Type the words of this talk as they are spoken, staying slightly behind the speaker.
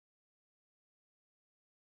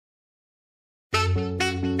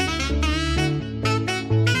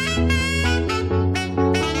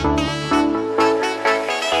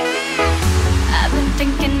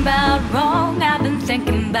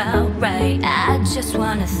right. I just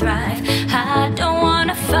wanna thrive. I don't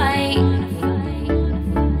wanna fight.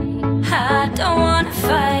 I don't wanna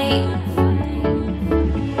fight.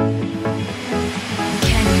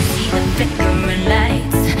 Can you see the flickering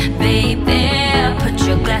lights? Baby, put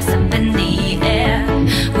your glass up in the air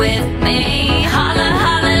with me. Holla,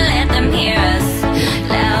 holla, let them hear us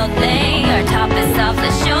loudly. Our top is off,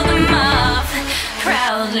 let's show them off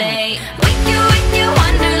proudly. With you,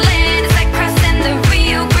 Wonderland. It's like crossing the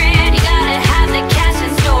Rio Grande. You gotta have the cash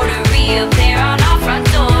in store to reappear on our front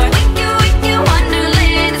door. With you,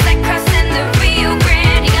 Wonderland. It's like crossing the Rio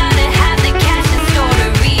Grande. You gotta have the cash in store to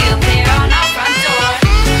reappear on our front door.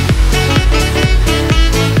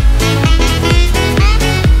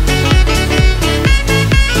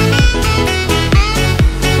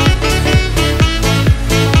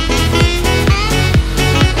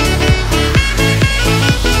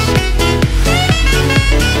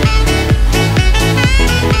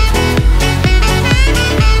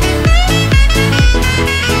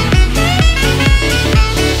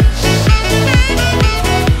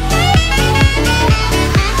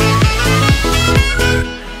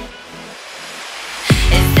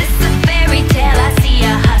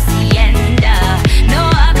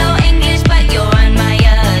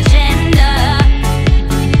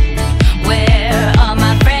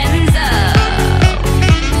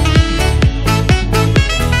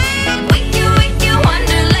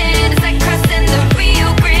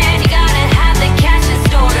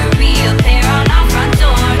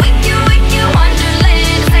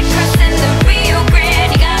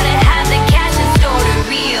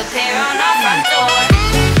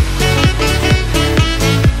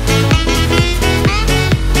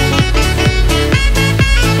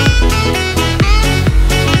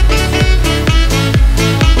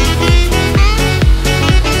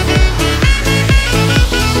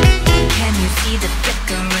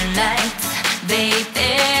 Baby,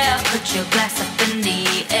 put your glass up